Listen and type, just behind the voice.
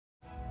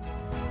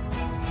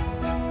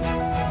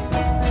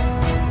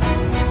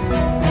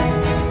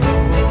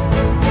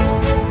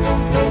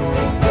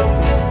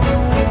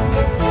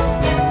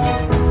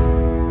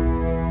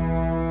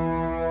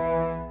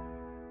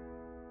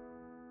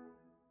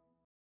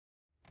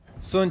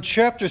So in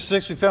chapter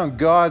 6, we found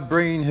God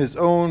bringing his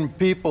own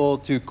people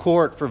to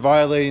court for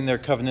violating their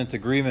covenant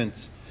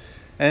agreements.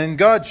 And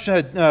God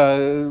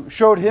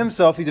showed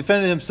himself, he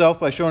defended himself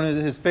by showing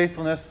his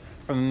faithfulness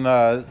from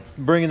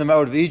bringing them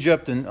out of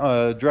Egypt and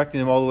directing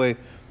them all the way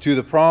to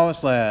the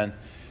promised land.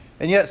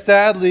 And yet,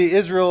 sadly,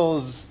 Israel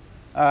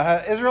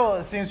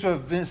seems to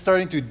have been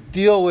starting to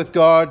deal with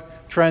God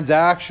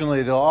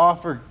transactionally. They'll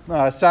offer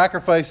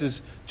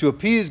sacrifices to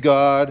appease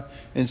God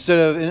instead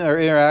of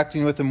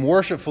interacting with him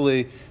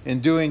worshipfully and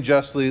doing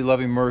justly,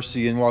 loving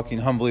mercy, and walking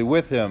humbly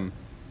with him.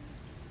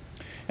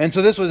 And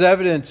so this was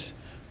evident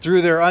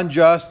through their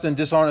unjust and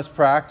dishonest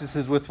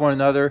practices with one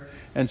another,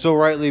 and so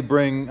rightly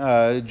bring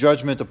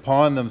judgment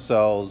upon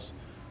themselves.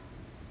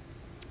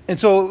 And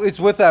so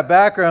it's with that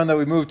background that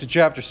we move to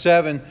chapter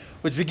 7,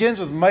 which begins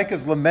with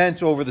Micah's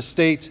lament over the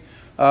state,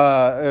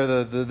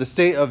 the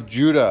state of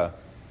Judah.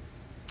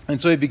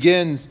 And so he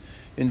begins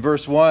in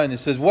verse 1. It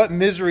says, "What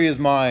misery is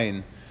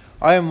mine!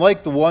 I am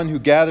like the one who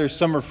gathers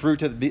summer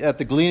fruit at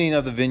the gleaning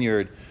of the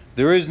vineyard.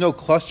 There is no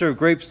cluster of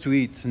grapes to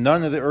eat,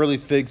 none of the early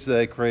figs that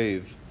I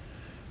crave.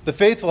 The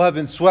faithful have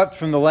been swept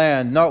from the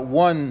land, not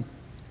one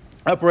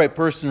upright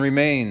person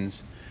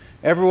remains.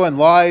 Everyone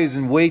lies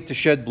in wait to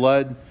shed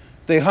blood.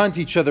 They hunt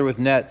each other with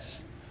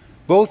nets.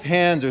 Both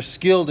hands are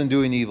skilled in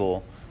doing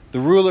evil. The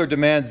ruler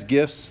demands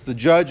gifts, the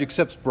judge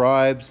accepts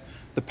bribes,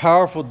 the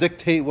powerful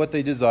dictate what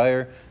they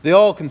desire. They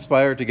all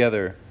conspire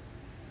together.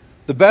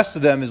 The best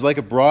of them is like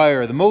a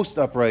briar, the most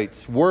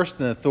upright, worse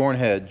than a thorn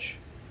hedge.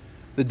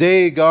 The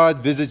day God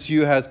visits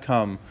you has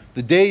come.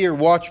 The day your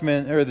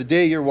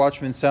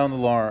watchmen sound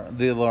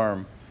the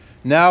alarm.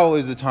 Now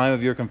is the time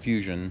of your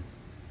confusion."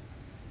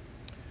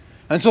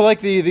 And so, like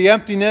the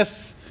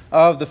emptiness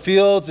of the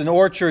fields and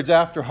orchards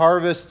after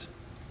harvest,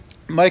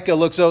 Micah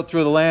looks out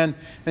through the land,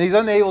 and he's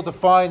unable to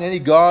find any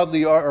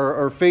godly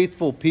or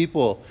faithful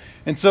people.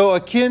 And so,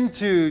 akin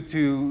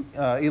to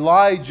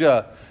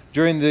Elijah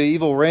during the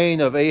evil reign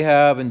of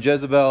Ahab and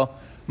Jezebel,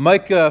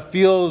 Micah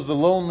feels the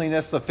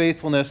loneliness of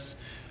faithfulness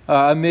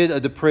amid a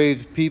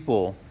depraved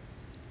people.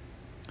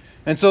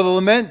 And so the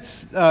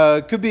lament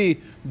could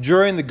be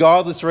during the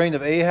godless reign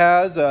of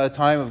Ahaz, a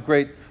time of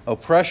great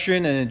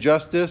oppression and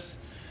injustice,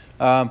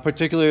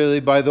 particularly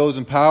by those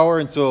in power.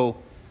 And so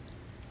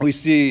we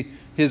see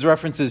his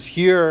references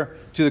here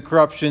to the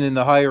corruption in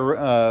the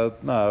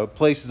higher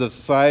places of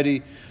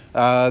society,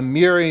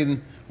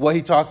 mirroring what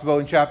he talked about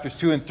in chapters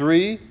 2 and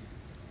 3.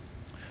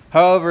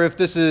 However, if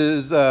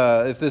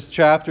this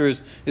chapter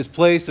is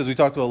placed, as we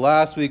talked about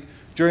last week,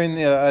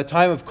 during a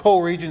time of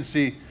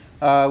co-regency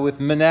with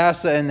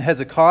Manasseh and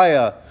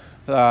Hezekiah,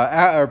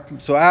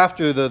 so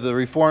after the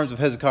reforms of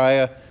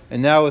Hezekiah,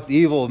 and now with the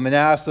evil of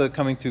Manasseh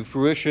coming to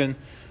fruition,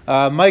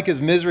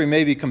 Micah's misery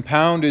may be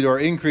compounded or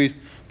increased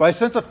by a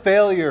sense of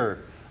failure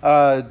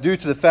due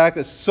to the fact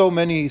that so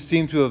many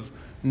seem to have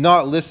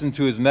not listened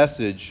to his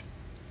message.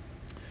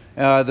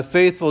 The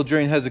faithful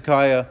during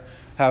Hezekiah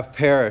have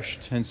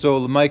perished, and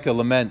so Micah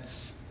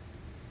laments.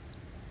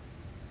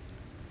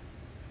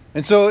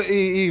 And so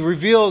he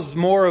reveals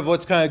more of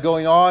what's kind of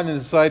going on in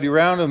the society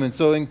around him. And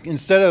so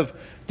instead of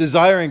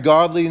desiring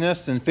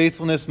godliness and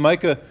faithfulness,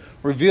 Micah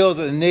reveals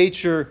the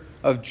nature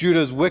of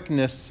Judah's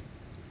wickedness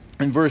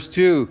in verse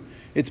 2.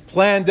 It's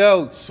planned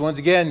out. Once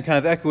again, kind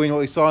of echoing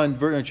what we saw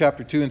in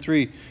chapter 2 and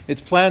 3.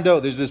 It's planned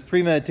out. There's this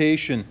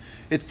premeditation.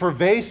 It's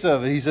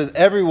pervasive. He says,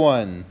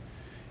 everyone.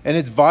 And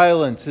it's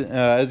violent.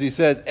 As he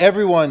says,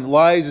 everyone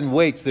lies in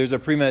wait. There's a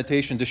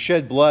premeditation to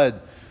shed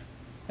blood.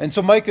 And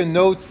so Micah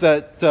notes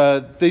that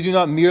they do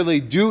not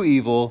merely do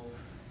evil,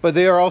 but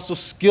they are also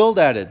skilled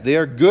at it. They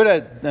are good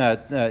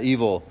at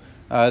evil.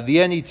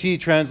 The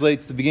NET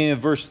translates the beginning of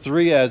verse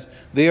 3 as,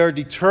 they are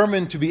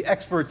determined to be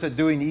experts at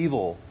doing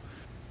evil.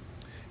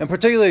 And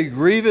particularly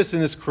grievous in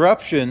this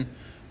corruption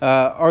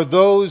are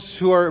those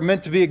who are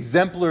meant to be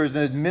exemplars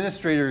and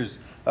administrators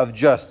of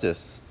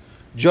justice.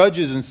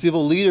 Judges and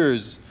civil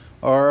leaders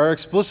are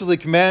explicitly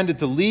commanded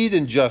to lead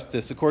in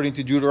justice, according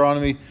to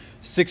Deuteronomy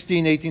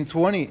 16,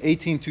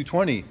 18 to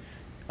 20.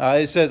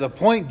 It says,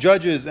 "Appoint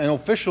judges and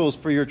officials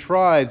for your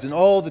tribes in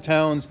all the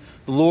towns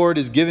the Lord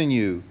is giving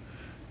you.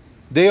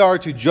 They are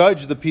to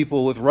judge the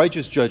people with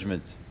righteous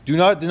judgment. Do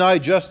not deny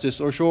justice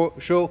or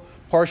show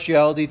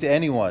partiality to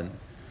anyone.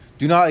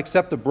 Do not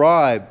accept a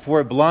bribe,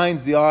 for it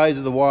blinds the eyes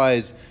of the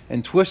wise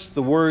and twists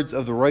the words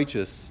of the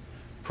righteous.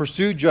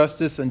 Pursue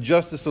justice and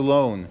justice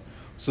alone,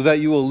 so that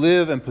you will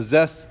live and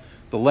possess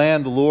the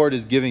land the Lord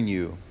is giving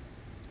you."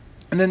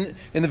 And then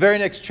in the very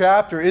next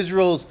chapter,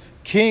 Israel's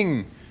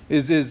king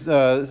is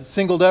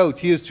singled out.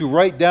 He is to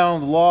write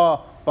down the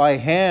law by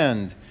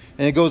hand.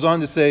 And it goes on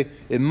to say,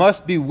 it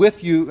must be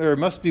with you, or it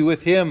must be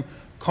with him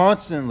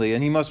constantly,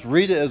 and he must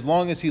read it as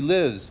long as he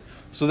lives,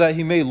 so that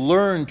he may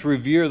learn to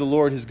revere the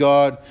Lord his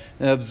God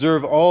and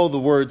observe all the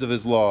words of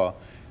his law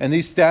and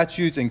these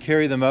statutes and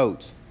carry them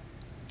out.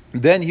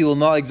 Then he will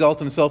not exalt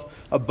himself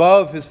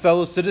above his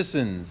fellow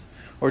citizens,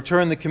 or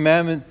turn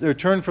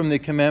from the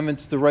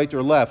commandments to right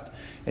or left,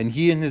 and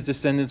he and his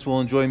descendants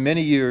will enjoy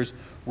many years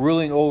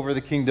ruling over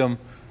the kingdom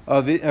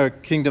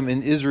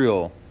in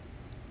Israel.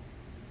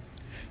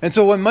 And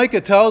so when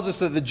Micah tells us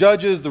that the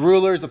judges, the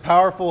rulers, the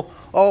powerful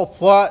all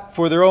plot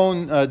for their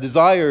own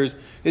desires,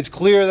 it's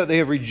clear that they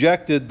have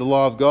rejected the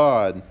law of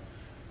God.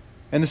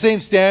 And the same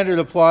standard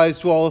applies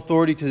to all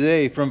authority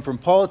today, from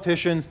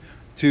politicians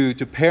to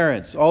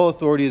parents. All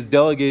authority is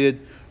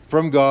delegated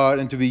from God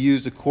and to be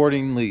used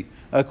according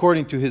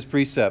to his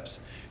precepts.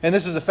 And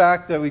this is a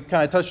fact that we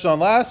kind of touched on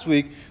last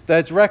week, that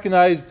it's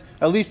recognized,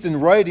 at least in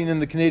writing, in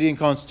the Canadian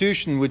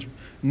Constitution, which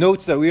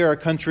notes that we are a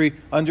country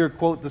under,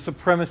 quote, the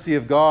supremacy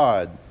of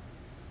God.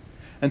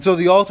 And so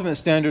the ultimate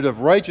standard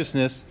of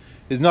righteousness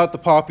is not the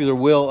popular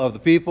will of the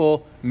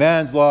people,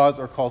 man's laws,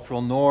 or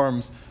cultural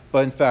norms,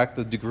 but in fact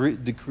the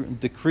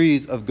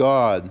decrees of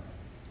God.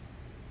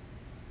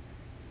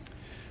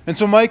 And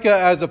so Micah,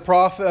 as a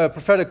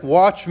prophetic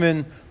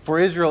watchman for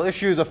Israel,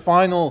 issues a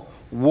final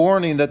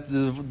warning that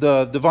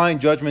the divine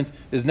judgment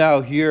is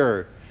now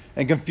here,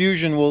 and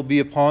confusion will be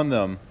upon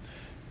them.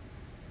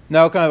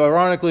 Now, kind of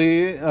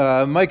ironically,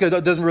 Micah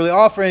doesn't really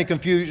offer any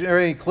confusion or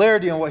any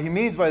clarity on what he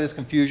means by this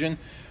confusion,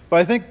 but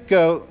I think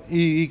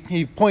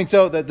he points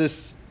out that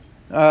this,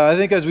 I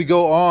think as we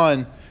go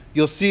on,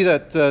 you'll see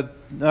that,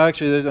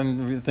 actually,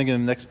 I'm thinking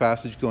of the next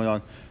passage going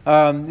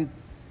on,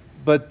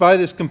 but by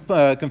this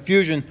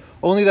confusion,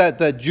 only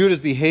that Judah's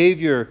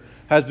behavior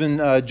has been,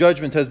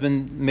 judgment has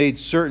been made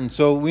certain.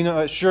 So we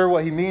know sure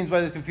what he means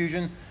by the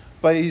confusion,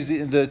 but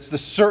it's the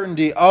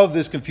certainty of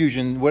this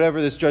confusion,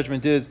 whatever this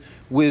judgment is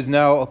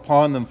now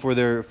upon them for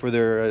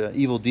their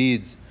evil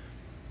deeds.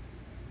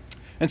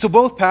 And so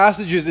both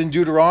passages in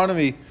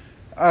Deuteronomy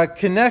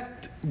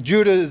connect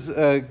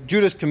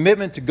Judah's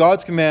commitment to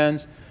God's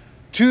commands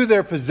to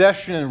their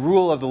possession and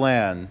rule of the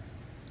land.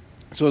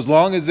 So as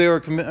long as they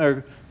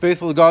are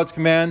faithful to God's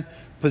command,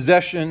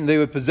 they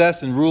would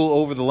possess and rule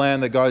over the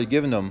land that God had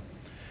given them.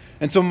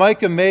 And so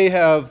Micah may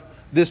have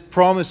this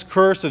promised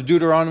curse of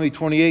Deuteronomy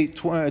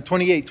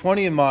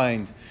 28:20 in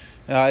mind.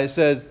 It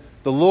says,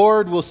 "The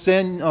Lord will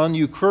send on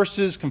you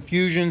curses,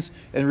 confusions,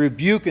 and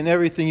rebuke in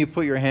everything you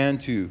put your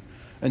hand to,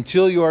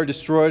 until you are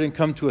destroyed and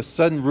come to a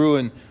sudden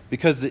ruin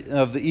because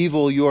of the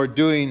evil you are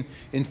doing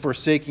in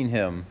forsaking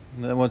him."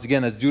 And once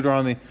again, that's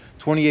Deuteronomy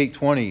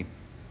 28:20.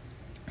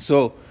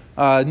 So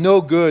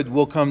no good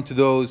will come to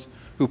those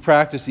who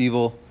practice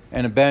evil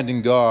and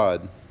abandon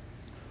God.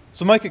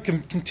 So Micah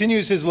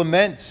continues his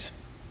lament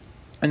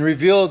and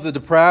reveals the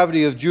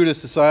depravity of Judah's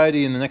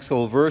society in the next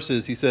couple of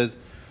verses. He says,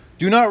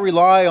 "Do not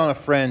rely on a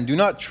friend. Do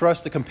not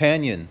trust a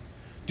companion.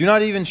 Do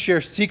not even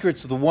share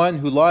secrets with the one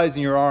who lies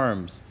in your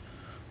arms.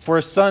 For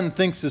a son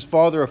thinks his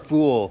father a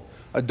fool.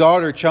 A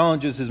daughter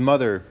challenges his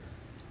mother,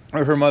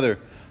 or her mother,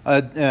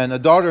 and a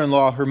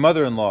daughter-in-law her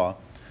mother-in-law.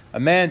 A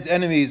man's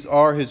enemies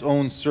are his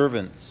own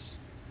servants."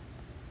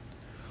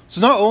 So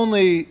not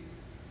only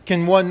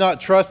can one not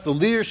trust the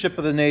leadership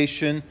of the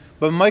nation,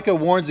 but Micah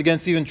warns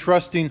against even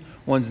trusting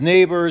one's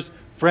neighbors,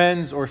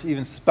 friends, or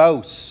even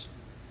spouse.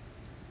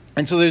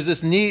 And so there's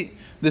this need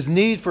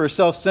for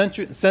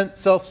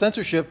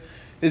self-censorship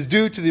is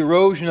due to the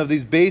erosion of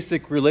these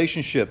basic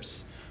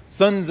relationships.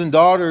 Sons and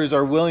daughters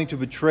are willing to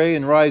betray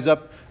and rise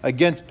up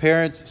against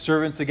parents,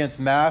 servants against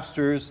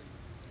masters.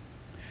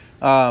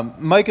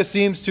 Micah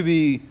seems to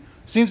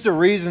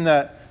reason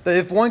that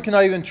if one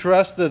cannot even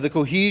trust the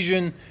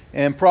cohesion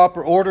and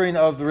proper ordering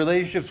of the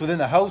relationships within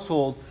the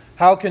household,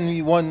 how can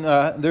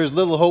there's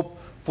little hope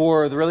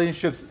for the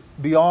relationships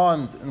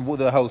beyond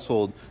the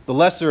household, the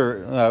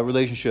lesser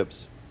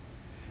relationships.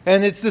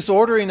 And it's this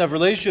ordering of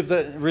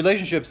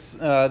relationships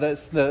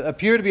that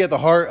appear to be at the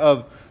heart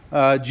of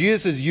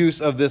Jesus'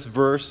 use of this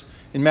verse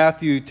in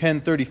Matthew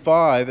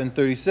 10:35 and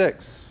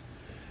 36.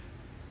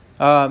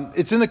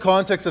 It's in the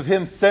context of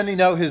him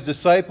sending out his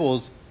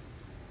disciples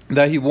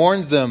that he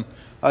warns them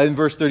in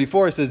verse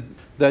 34. It says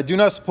that, "Do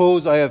not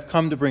suppose I have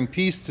come to bring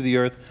peace to the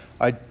earth.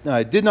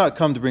 I did not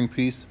come to bring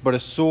peace, but a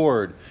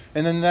sword."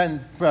 And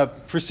then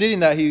preceding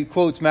that, he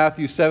quotes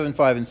Matthew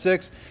 7:5 and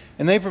 6.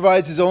 And then he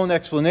provides his own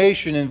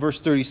explanation in verse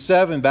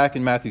 37 back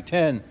in Matthew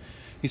 10.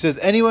 He says,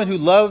 "Anyone who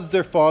loves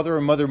their father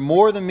or mother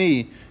more than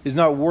me is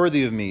not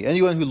worthy of me.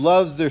 Anyone who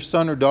loves their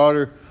son or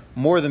daughter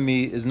more than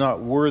me is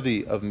not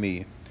worthy of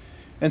me."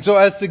 And so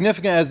as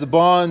significant as the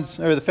bonds,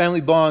 or the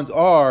family bonds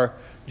are,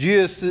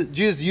 Jesus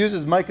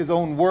uses Micah's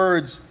own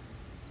words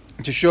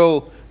to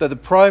show that the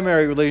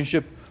primary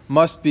relationship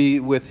must be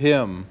with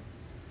him.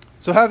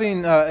 So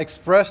having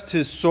expressed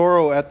his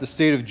sorrow at the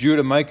state of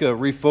Judah, Micah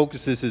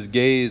refocuses his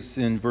gaze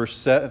in verse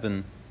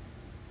 7.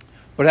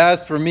 "But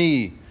as for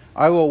me,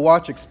 I will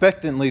watch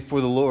expectantly for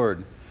the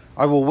Lord.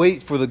 I will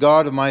wait for the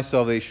God of my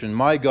salvation.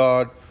 My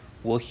God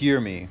will hear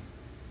me."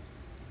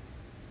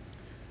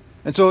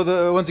 And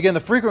so, once again, the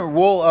frequent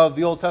role of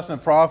the Old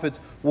Testament prophets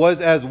was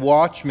as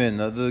watchmen,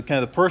 the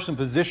kind of the person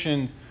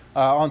positioned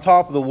on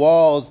top of the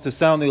walls to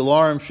sound the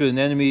alarm should an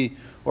enemy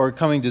or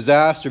coming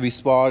disaster be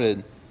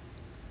spotted.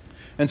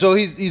 And so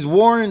he's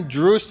warned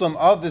Jerusalem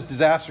of this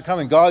disaster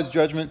coming. God's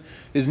judgment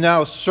is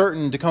now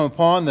certain to come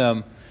upon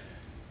them.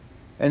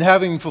 And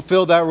having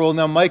fulfilled that role,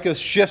 now Micah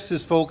shifts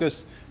his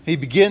focus. He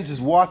begins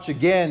his watch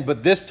again,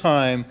 but this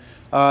time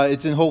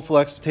it's in hopeful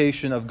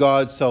expectation of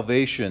God's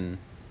salvation.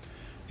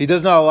 He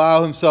does not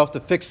allow himself to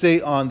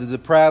fixate on the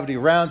depravity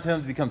around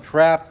him, to become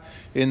trapped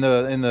in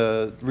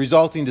the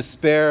resulting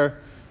despair,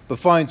 but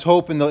finds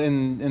hope in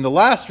the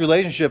last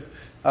relationship.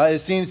 It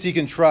seems he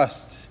can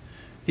trust.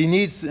 He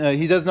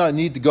does not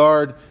need to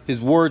guard his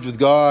words with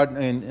God,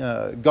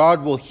 and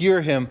God will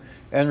hear him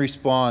and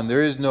respond.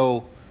 There is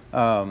no.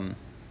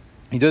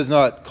 He does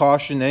not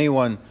caution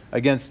anyone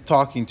against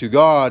talking to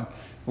God,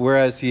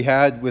 whereas he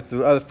had with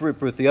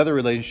the other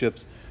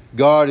relationships.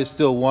 God is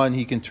still one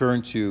he can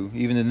turn to,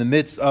 even in the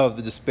midst of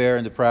the despair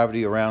and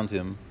depravity around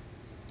him.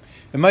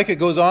 And Micah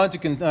goes on to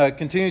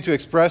continue to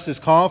express his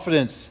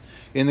confidence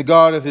in the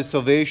God of his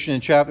salvation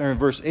in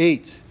verse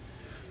 8.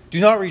 Do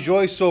not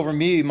rejoice over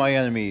me, my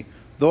enemy.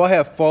 Though I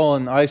have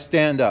fallen, I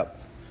stand up.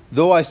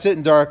 Though I sit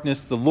in darkness,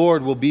 the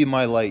Lord will be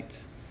my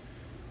light.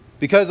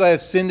 Because I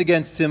have sinned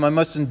against him, I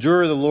must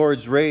endure the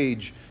Lord's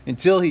rage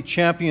until he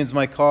champions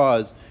my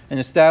cause and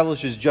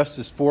establishes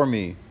justice for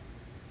me.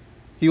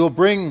 He will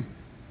bring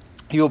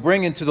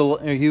me into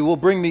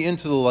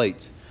the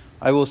light.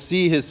 I will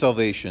see his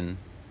salvation.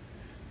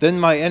 Then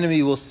my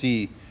enemy will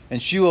see,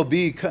 and she will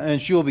be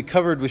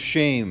covered with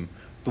shame.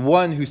 The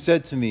one who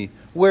said to me,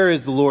 "Where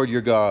is the Lord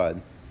your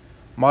God?"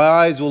 My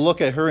eyes will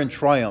look at her in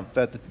triumph.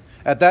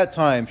 At that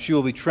time, she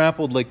will be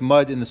trampled like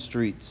mud in the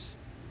streets.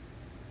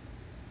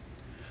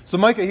 So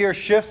Micah here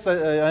shifts,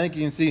 I think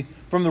you can see,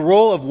 from the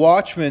role of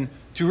watchman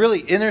to really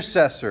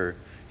intercessor.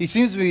 He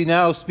seems to be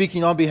now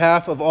speaking on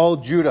behalf of all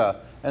Judah.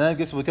 And I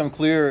guess it will become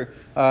clear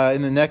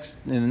in the next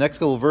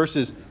couple of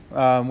verses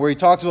where he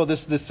talks about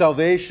this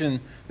salvation,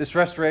 this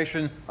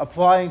restoration,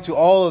 applying to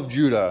all of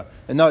Judah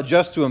and not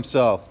just to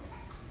himself.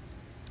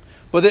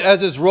 But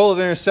as his role of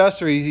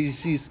intercessor,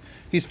 he's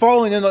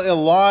following in the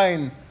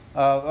line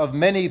of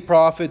many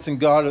prophets and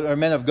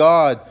men of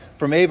God,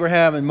 from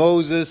Abraham and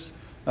Moses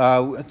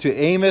to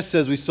Amos,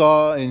 as we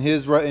saw in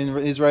his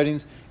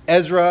writings,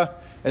 Ezra,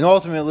 and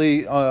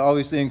ultimately,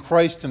 obviously, in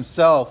Christ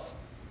himself,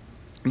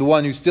 the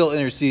one who still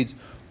intercedes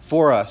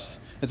for us.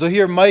 And so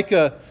here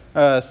Micah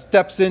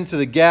steps into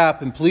the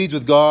gap and pleads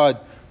with God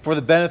for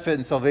the benefit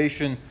and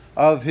salvation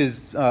of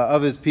his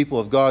people,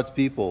 of God's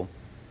people.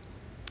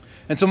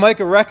 And so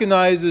Micah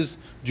recognizes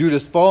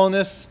Judah's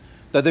fallenness,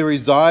 that they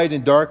reside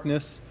in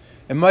darkness,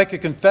 and Micah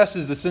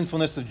confesses the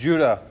sinfulness of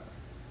Judah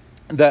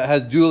that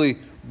has duly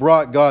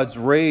brought God's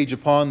rage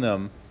upon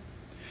them.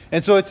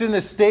 And so it's in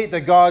this state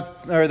that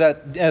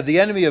the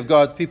enemy of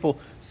God's people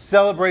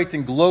celebrate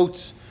and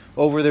gloat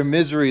over their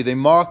misery. They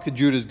mock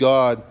Judah's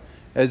God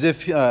as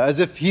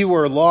if he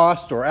were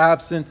lost or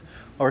absent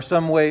or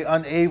some way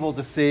unable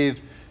to save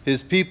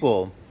his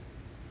people.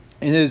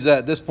 And it is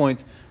at this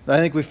point that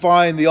I think we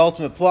find the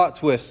ultimate plot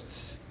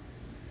twists.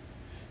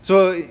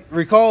 So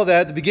recall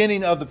that at the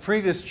beginning of the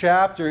previous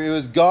chapter, it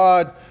was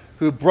God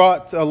who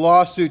brought a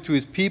lawsuit to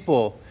his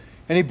people,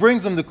 and he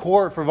brings them to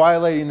court for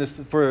violating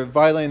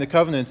the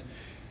covenant.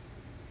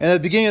 And at the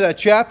beginning of that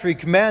chapter, he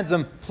commands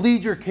them,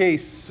 plead your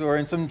case, or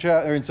in some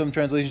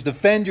translations,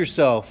 defend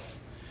yourself.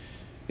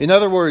 In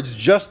other words,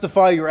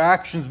 justify your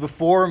actions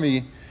before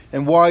me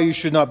and why you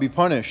should not be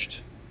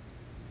punished.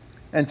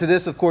 And to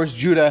this, of course,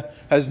 Judah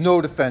has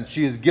no defense.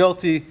 She is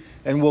guilty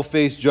and will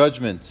face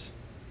judgment.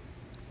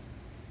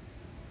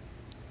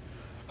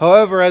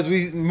 However, as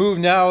we move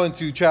now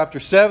into chapter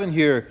 7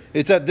 here,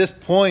 it's at this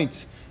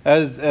point,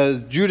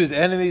 as Judah's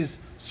enemies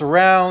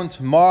surround,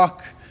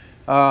 mock,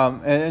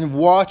 and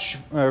watch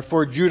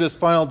for Judah's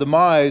final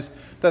demise,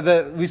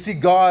 that we see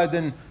God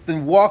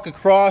then walk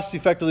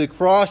effectively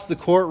across the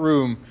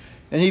courtroom,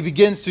 and he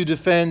begins to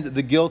defend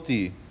the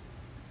guilty.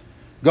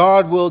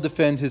 God will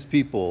defend his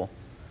people.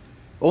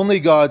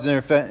 Only God's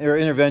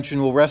intervention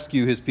will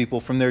rescue his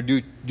people from their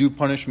due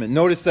punishment.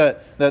 Notice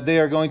that they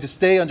are going to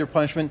stay under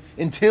punishment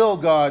until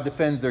God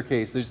defends their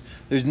case.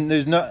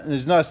 There's not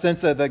a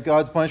sense that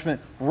God's punishment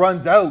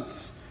runs out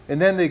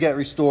and then they get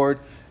restored.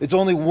 It's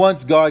only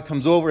once God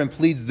comes over and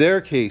pleads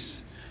their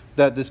case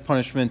that this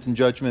punishment and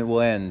judgment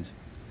will end.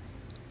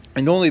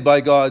 And only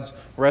by God's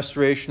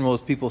restoration will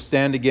his people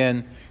stand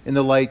again in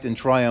the light and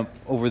triumph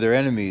over their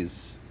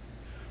enemies.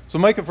 So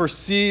Micah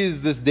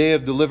foresees this day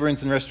of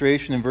deliverance and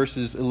restoration in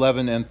verses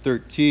 11 to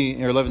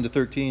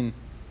 13.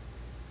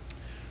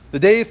 The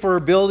day for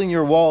building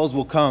your walls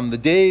will come, the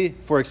day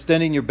for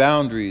extending your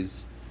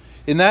boundaries.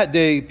 In that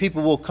day,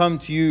 people will come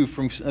to you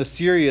from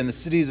Assyria and the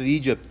cities of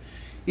Egypt,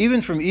 even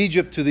from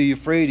Egypt to the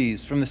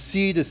Euphrates, from the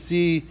sea to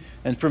sea,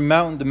 and from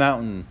mountain to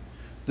mountain.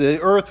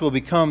 The earth will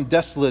become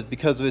desolate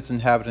because of its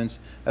inhabitants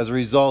as a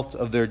result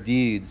of their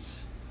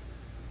deeds.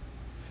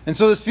 And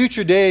so this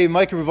future day,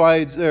 Micah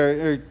provides,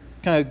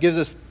 kind of gives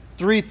us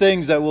three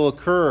things that will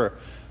occur.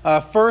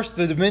 First,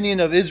 the dominion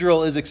of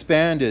Israel is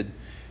expanded.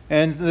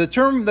 And the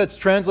term that's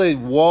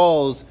translated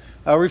walls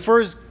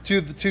refers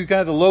to kind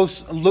of the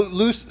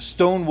loose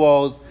stone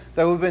walls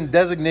that would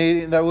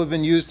have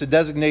been used to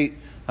designate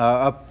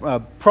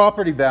a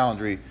property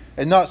boundary,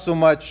 and not so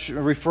much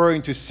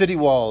referring to city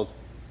walls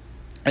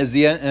as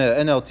the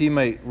NLT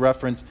might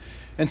reference.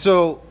 And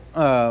so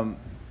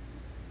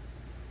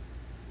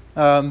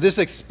this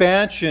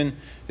expansion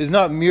is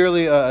not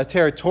merely a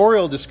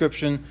territorial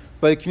description,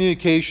 but a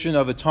communication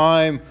of a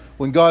time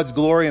when God's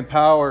glory and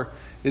power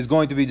is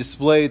going to be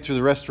displayed through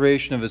the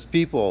restoration of his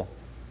people.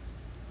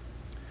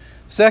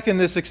 Second,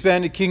 this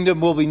expanded kingdom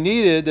will be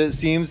needed, it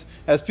seems,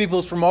 as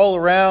peoples from all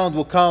around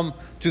will come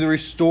to the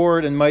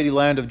restored and mighty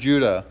land of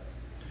Judah.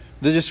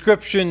 The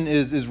description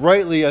is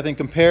rightly, I think,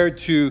 compared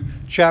to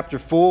chapter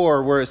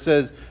 4, where it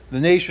says, the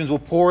nations will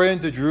pour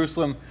into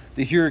Jerusalem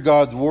to hear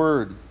God's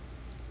word.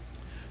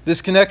 This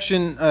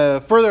connection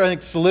further, I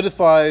think,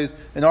 solidifies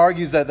and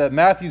argues that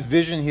Matthew's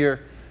vision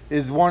here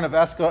is one of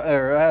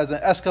has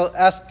an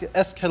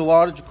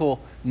eschatological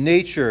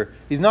nature.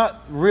 He's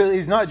not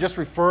just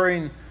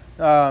referring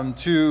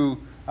to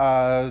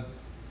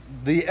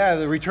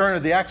the return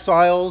of the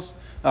exiles.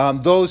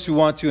 Those who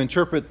want to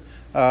interpret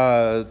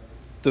the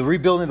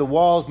rebuilding of the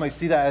walls might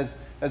see that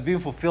as being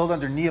fulfilled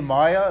under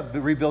Nehemiah,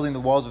 rebuilding the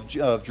walls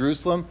of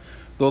Jerusalem.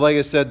 Though, like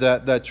I said,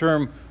 that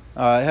term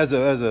has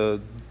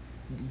a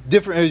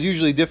different, is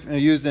usually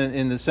used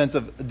in the sense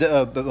of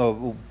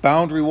a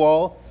boundary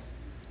wall.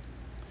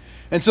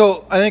 And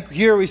so I think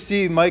here we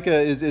see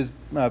Micah is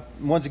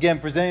once again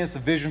presenting us a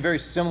vision very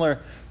similar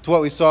to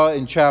what we saw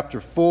in chapter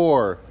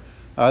 4.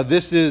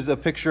 This is a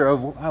picture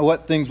of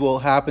what things will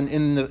happen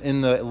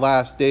in the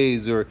last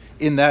days, or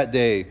in that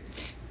day.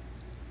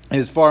 It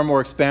is far more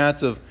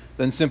expansive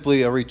than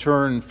simply a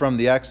return from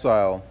the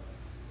exile.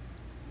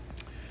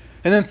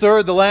 And then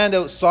third, the land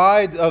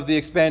outside of the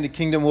expanded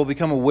kingdom will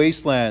become a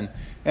wasteland.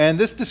 And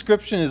this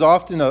description is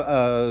often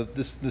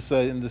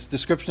this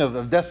description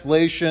of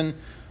desolation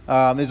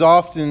is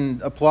often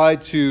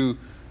applied to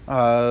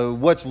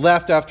what's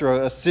left after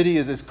a city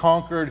is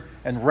conquered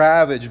and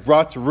ravaged,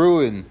 brought to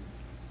ruin.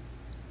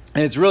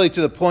 And it's really to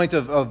the point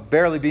of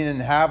barely being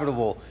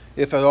inhabitable,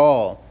 if at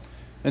all.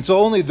 And so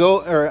only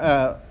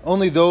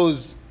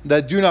those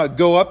that do not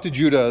go up to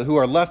Judah, who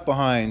are left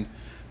behind,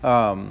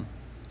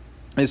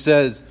 it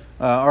says,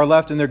 are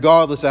left, and their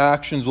godless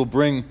actions will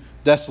bring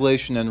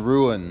desolation and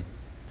ruin.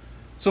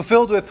 So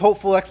filled with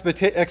hopeful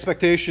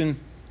expectation,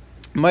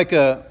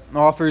 Micah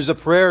offers a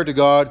prayer to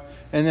God,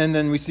 and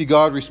then we see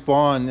God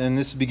respond, and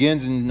this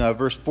begins in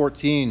verse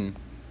 14.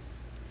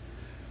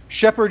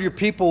 Shepherd your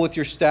people with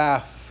your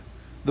staff,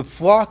 the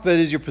flock that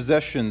is your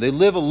possession. They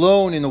live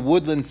alone in a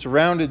woodland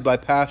surrounded by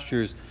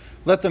pastures.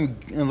 Let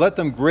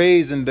them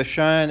graze in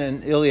Bashan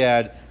and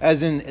Gilead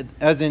as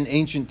in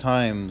ancient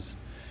times.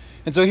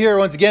 And so here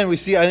once again we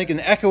see, I think,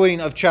 an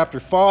echoing of chapter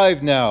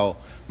 5 now.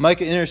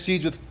 Micah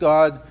intercedes with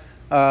God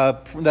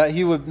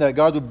that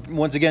God would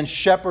once again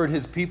shepherd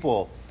his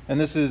people. And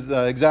this is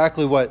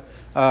exactly what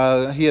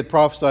he had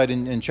prophesied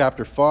in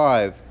chapter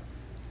 5.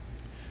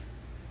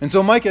 And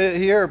so Micah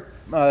here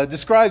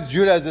describes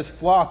Judah as this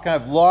flock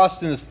kind of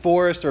lost in this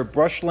forest or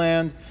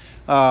brushland.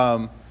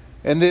 And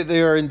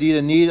they are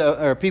indeed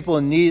people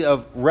in need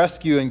of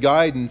rescue and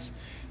guidance.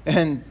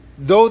 And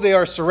though they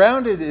are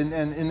surrounded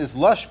in this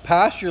lush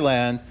pasture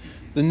land,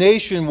 the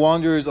nation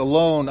wanders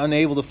alone,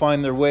 unable to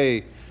find their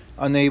way,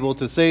 unable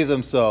to save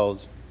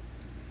themselves.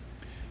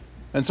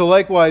 And so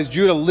likewise,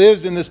 Judah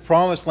lives in this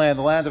promised land,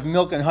 the land of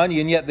milk and honey,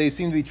 and yet they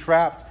seem to be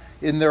trapped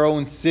in their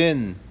own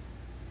sin.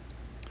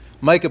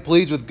 Micah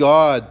pleads with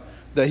God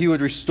that he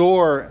would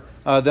restore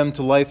them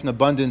to life and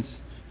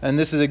abundance. And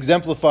this is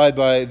exemplified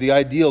by the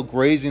ideal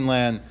grazing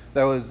land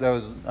that was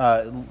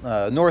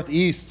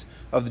northeast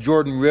of the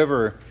Jordan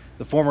River,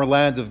 the former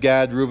lands of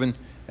Gad, Reuben,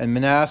 and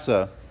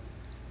Manasseh.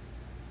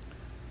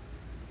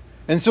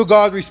 And so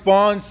God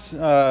responds,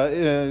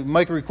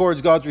 Micah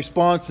records God's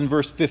response in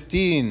verse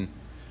 15.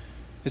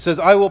 It says,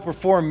 I will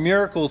perform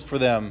miracles for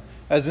them,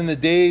 as in the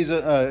days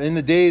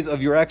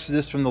of your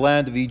exodus from the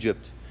land of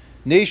Egypt.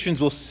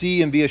 Nations will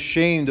see and be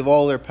ashamed of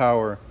all their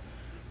power.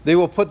 They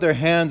will put their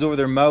hands over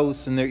their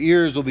mouths, and their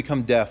ears will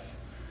become deaf.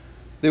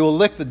 They will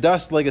lick the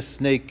dust like a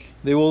snake.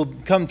 They will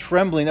come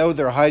trembling out of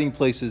their hiding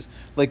places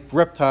like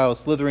reptiles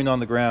slithering on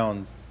the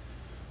ground.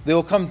 They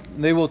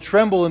will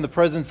tremble in the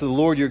presence of the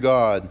Lord your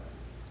God.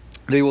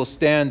 They will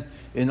stand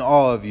in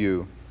awe of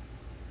you.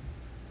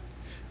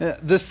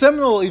 The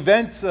seminal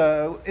event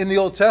in the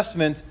Old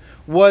Testament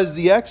was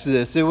the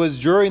Exodus. It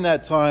was during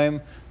that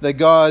time that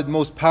God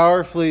most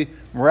powerfully,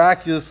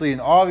 miraculously,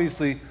 and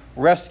obviously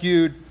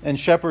rescued and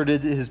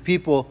shepherded his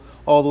people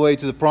all the way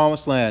to the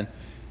promised land.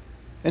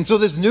 And so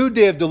this new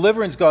day of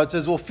deliverance, God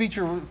says, will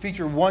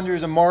feature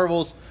wonders and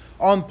marvels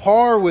on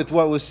par with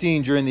what was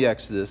seen during the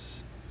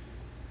Exodus.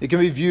 It can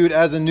be viewed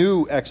as a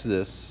new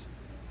Exodus.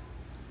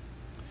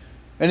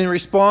 And in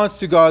response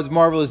to God's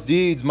marvelous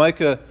deeds,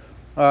 Micah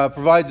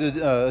provides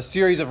a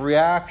series of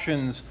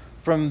reactions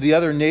from the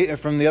other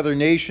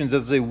nations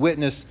as they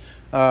witness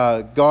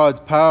God's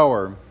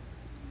power.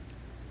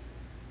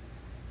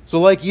 So,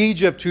 like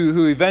Egypt,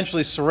 who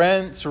eventually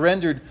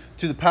surrendered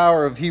to the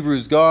power of the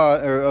Hebrews'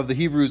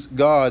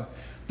 God,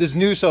 this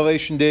new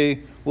salvation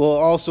day will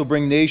also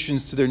bring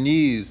nations to their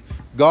knees.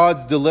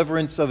 God's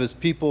deliverance of His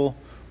people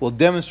will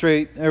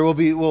demonstrate, will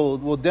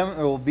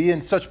be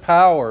in such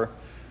power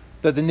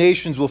that the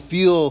nations will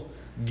feel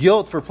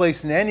guilt for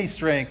placing any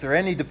strength or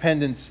any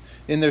dependence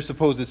in their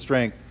supposed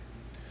strength.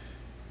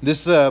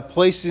 This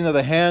placing of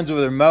the hands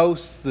over their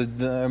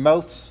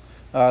mouths,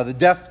 The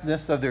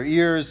deafness of their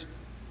ears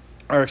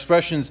are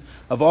expressions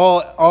of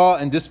all awe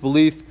and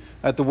disbelief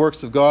at the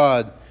works of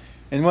God.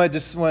 And when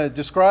it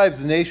describes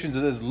the nations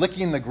as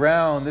licking the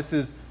ground, this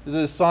is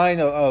a sign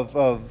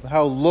of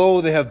how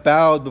low they have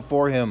bowed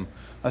before Him,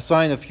 a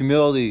sign of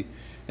humility.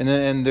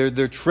 And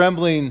they're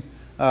trembling.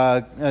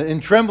 In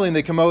trembling,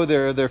 they come out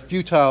of their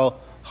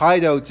futile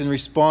hideouts in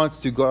response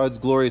to God's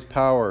glorious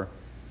power.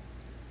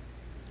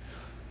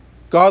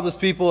 Godless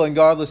people and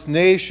godless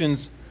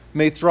nations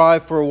may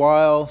thrive for a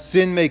while.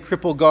 Sin may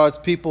cripple God's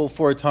people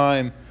for a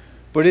time.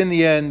 But in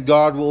the end,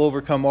 God will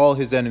overcome all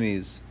His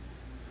enemies.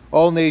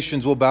 All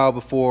nations will bow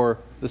before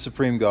the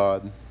supreme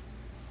God.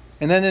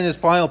 And then in his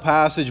final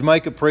passage,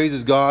 Micah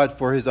praises God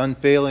for His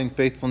unfailing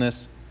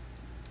faithfulness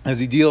as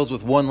he deals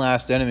with one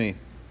last enemy.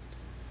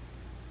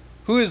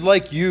 Who is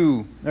like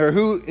you, or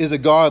who is a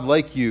God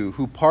like you,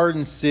 who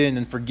pardons sin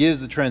and forgives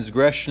the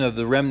transgression of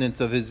the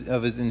remnant of his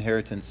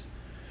inheritance?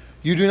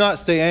 You do not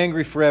stay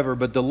angry forever,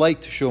 but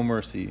delight to show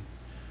mercy.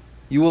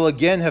 You will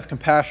again have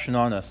compassion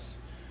on us.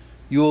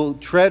 You will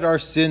tread our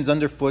sins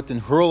underfoot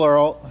and hurl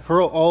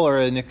all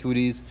our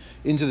iniquities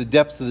into the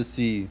depths of the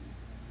sea.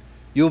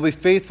 You will be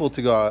faithful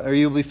to God, or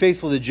you will be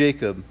faithful to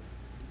Jacob,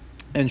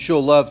 and show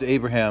love to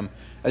Abraham,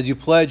 as you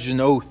pledged an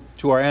oath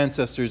to our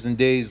ancestors in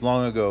days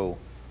long ago.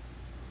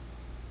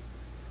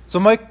 So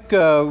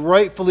Micah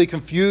rightfully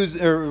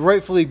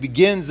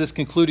begins this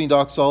concluding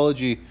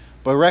doxology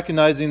by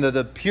recognizing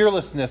the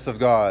peerlessness of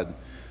God.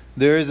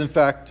 There is, in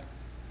fact,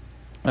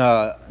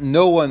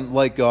 no one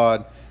like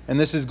God. And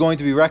this is going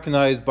to be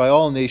recognized by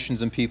all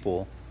nations and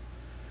people.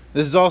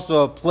 This is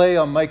also a play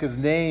on Micah's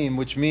name,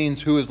 which means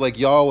who is like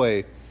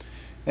Yahweh.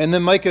 And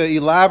then Micah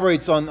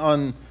elaborates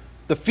on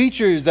the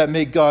features that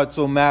make God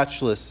so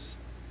matchless.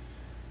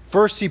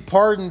 First, He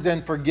pardons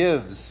and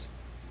forgives.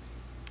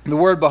 The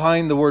word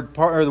behind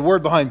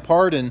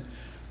pardon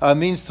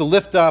means to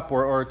lift up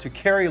or to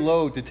carry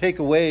load, to take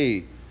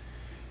away.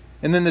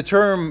 And then the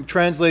term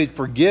translated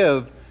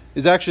forgive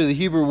is actually the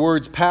Hebrew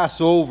words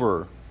pass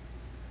over.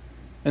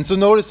 And so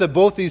notice that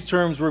both these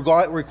terms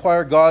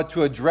require God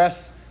to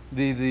address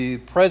the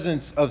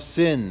presence of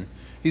sin.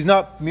 He's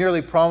not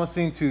merely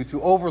promising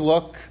to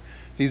overlook.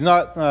 He's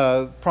not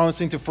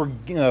promising to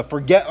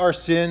forget our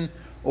sin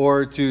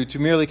or to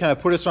merely kind of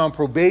put us on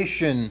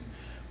probation,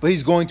 but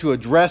He's going to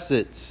address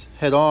it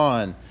head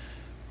on.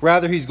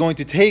 Rather, He's going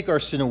to take our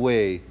sin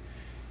away.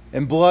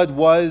 And blood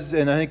was,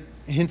 and I think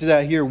hinted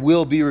at here,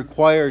 will be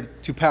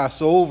required to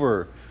pass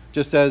over,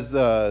 just as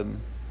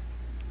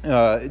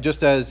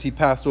He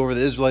passed over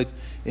the Israelites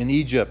in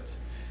Egypt.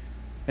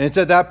 And it's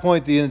at that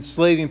point the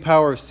enslaving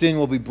power of sin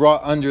will be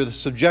brought under the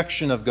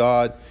subjection of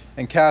God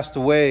and cast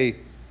away,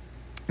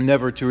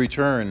 never to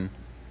return.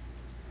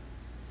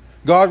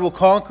 God will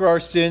conquer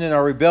our sin and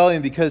our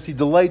rebellion because He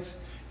delights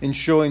in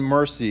showing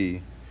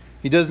mercy.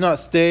 He does not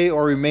stay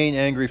or remain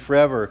angry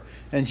forever.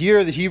 And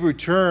here the Hebrew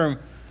term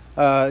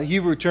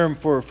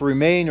for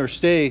remain or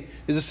stay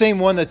is the same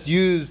one that's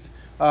used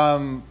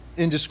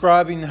in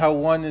describing how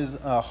one is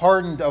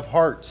hardened of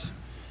heart.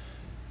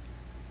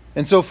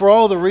 And so for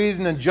all the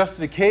reason and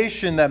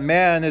justification that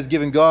man has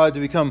given God to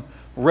become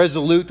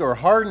resolute or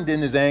hardened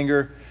in his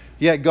anger,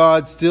 yet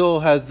God still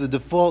has the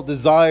default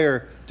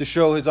desire to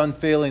show His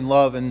unfailing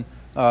love and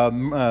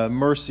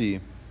mercy.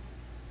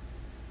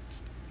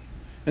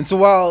 And so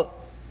while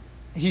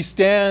He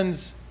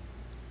stands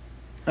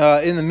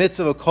in the midst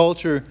of a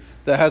culture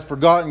that has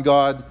forgotten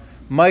God,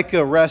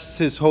 Micah rests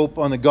his hope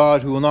on the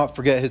God who will not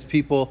forget His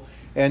people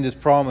and His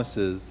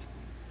promises.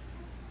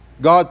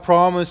 God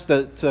promised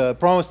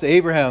to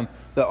Abraham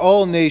that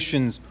all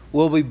nations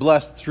will be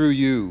blessed through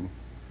you.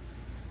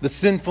 The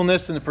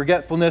sinfulness and the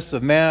forgetfulness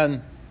of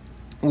man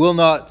will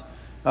not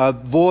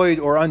void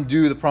or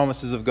undo the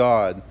promises of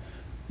God.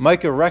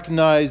 Micah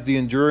recognized the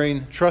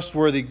enduring,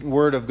 trustworthy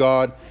word of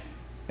God,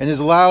 and this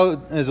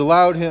has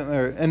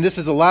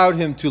allowed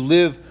him to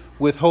live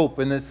with hope.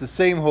 And it's the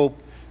same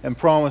hope and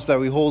promise that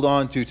we hold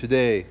on to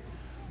today.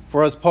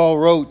 For as Paul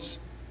wrote,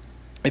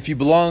 if you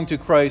belong to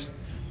Christ,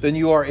 then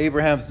you are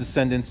Abraham's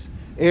descendants,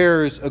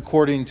 heirs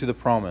according to the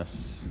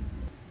promise.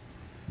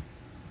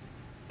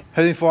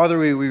 Heavenly Father,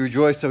 we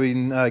rejoice that we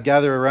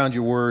gather around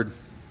your word.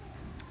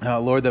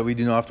 Lord, that we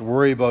do not have to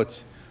worry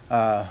about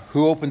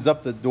who opens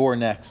up the door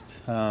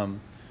next.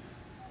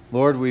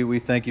 Lord, we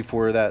thank you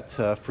for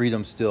that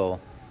freedom still.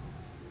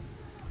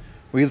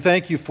 We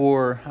thank you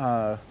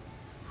for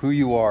who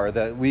you are,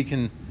 that we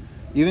can,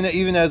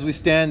 even as we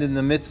stand in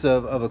the midst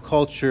of a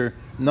culture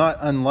not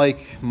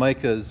unlike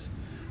Micah's,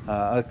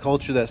 a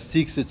culture that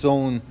seeks its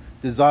own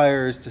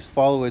desires, to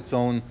follow its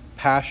own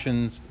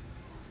passions,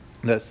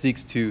 that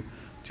seeks to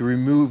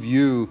remove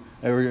you,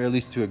 or at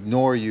least to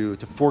ignore you,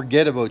 to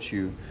forget about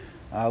you.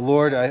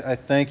 Lord, I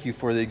thank you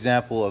for the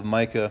example of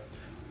Micah,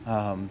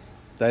 that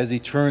as he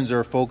turns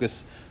our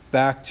focus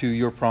back to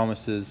your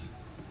promises,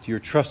 to your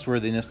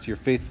trustworthiness, to your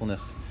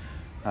faithfulness.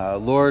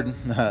 Lord,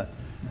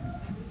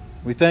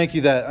 we thank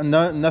you that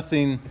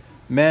nothing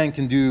man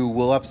can do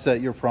will upset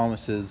your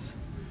promises.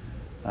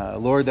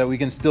 Lord, that we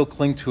can still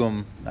cling to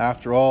them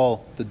after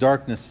all the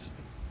darkness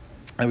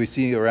and we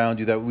see around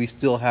you, that we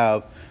still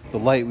have the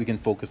light we can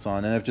focus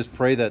on. And I just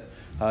pray that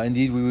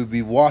indeed we would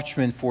be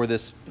watchmen for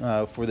this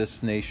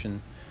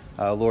nation,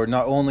 Lord,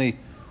 not only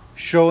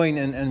showing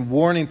and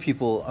warning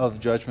people of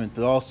judgment,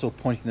 but also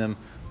pointing them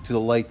to the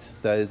light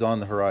that is on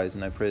the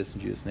horizon. I pray this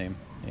in Jesus' name.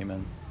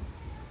 Amen.